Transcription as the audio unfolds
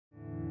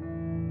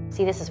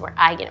See, this is where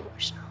I get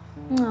emotional.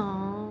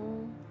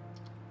 Aww.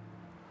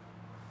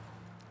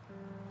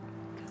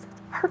 Because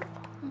it's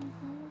hurtful.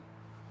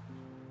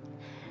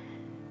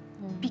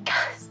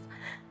 Because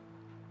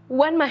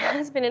when my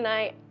husband and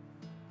I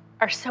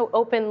are so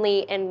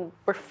openly and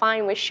we're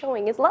fine with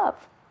showing is love.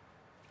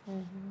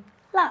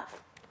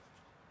 Love.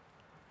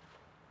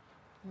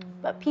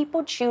 But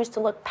people choose to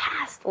look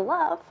past the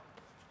love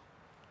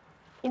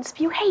and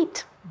spew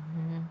hate.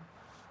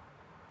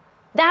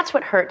 That's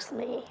what hurts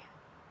me.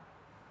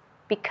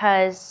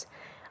 Because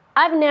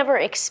I've never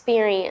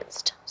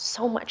experienced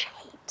so much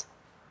hate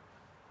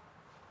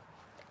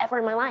ever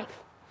in my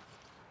life.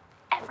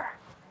 Ever.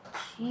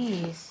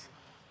 Jeez.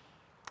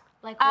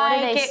 Like, what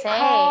do they say? I get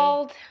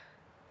called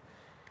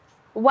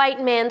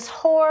white man's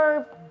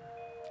whore.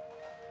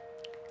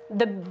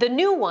 The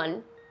new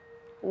one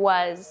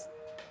was...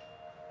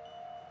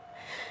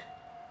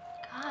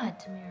 God,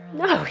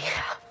 Tamera. Oh,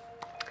 yeah.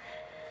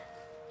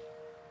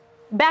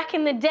 Back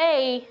in the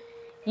day,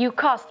 you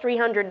cost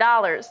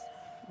 $300,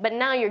 but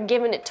now you're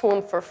giving it to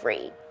them for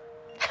free.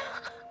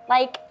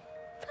 Like,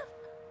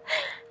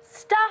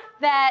 stuff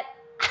that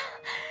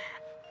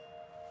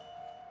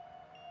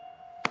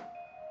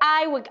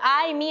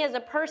me as a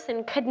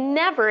person could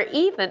never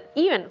even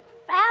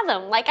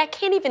fathom. Like, I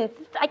can't even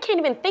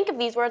think of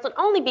these words, and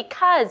only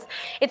because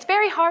it's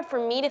very hard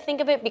for me to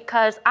think of it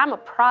because I'm a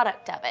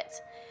product of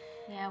it.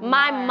 Yeah,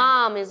 my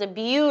mom is a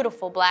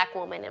beautiful black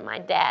woman and my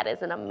dad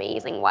is an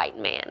amazing white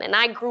man. And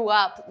I grew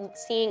up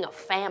seeing a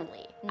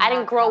family. I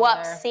didn't grow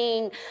up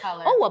seeing,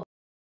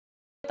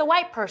 the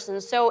white person.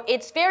 So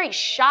it's very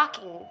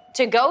shocking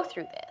to go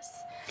through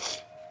this.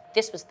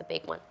 This was the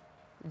big one.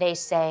 They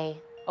say,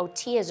 oh,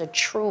 Tia is a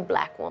true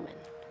black woman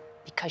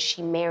because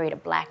she married a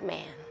black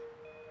man.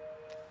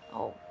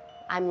 Oh,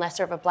 I'm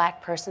lesser of a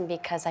black person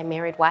because I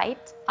married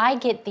white? I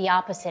get the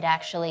opposite,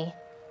 actually.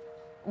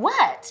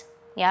 What?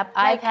 Yep,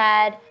 I've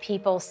had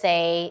people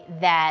say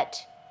that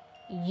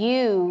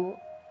you've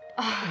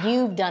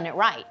done it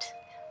right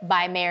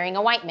by marrying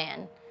a white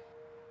man.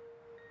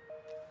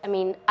 I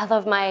mean, I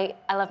love my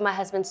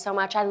husband so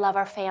much. I love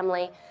our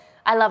family.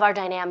 I love our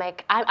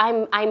dynamic.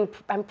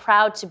 I'm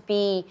proud to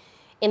be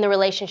in the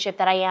relationship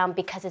that I am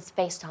because it's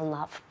based on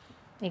love.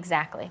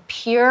 Exactly.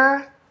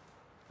 Pure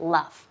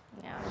love.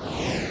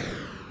 Yeah.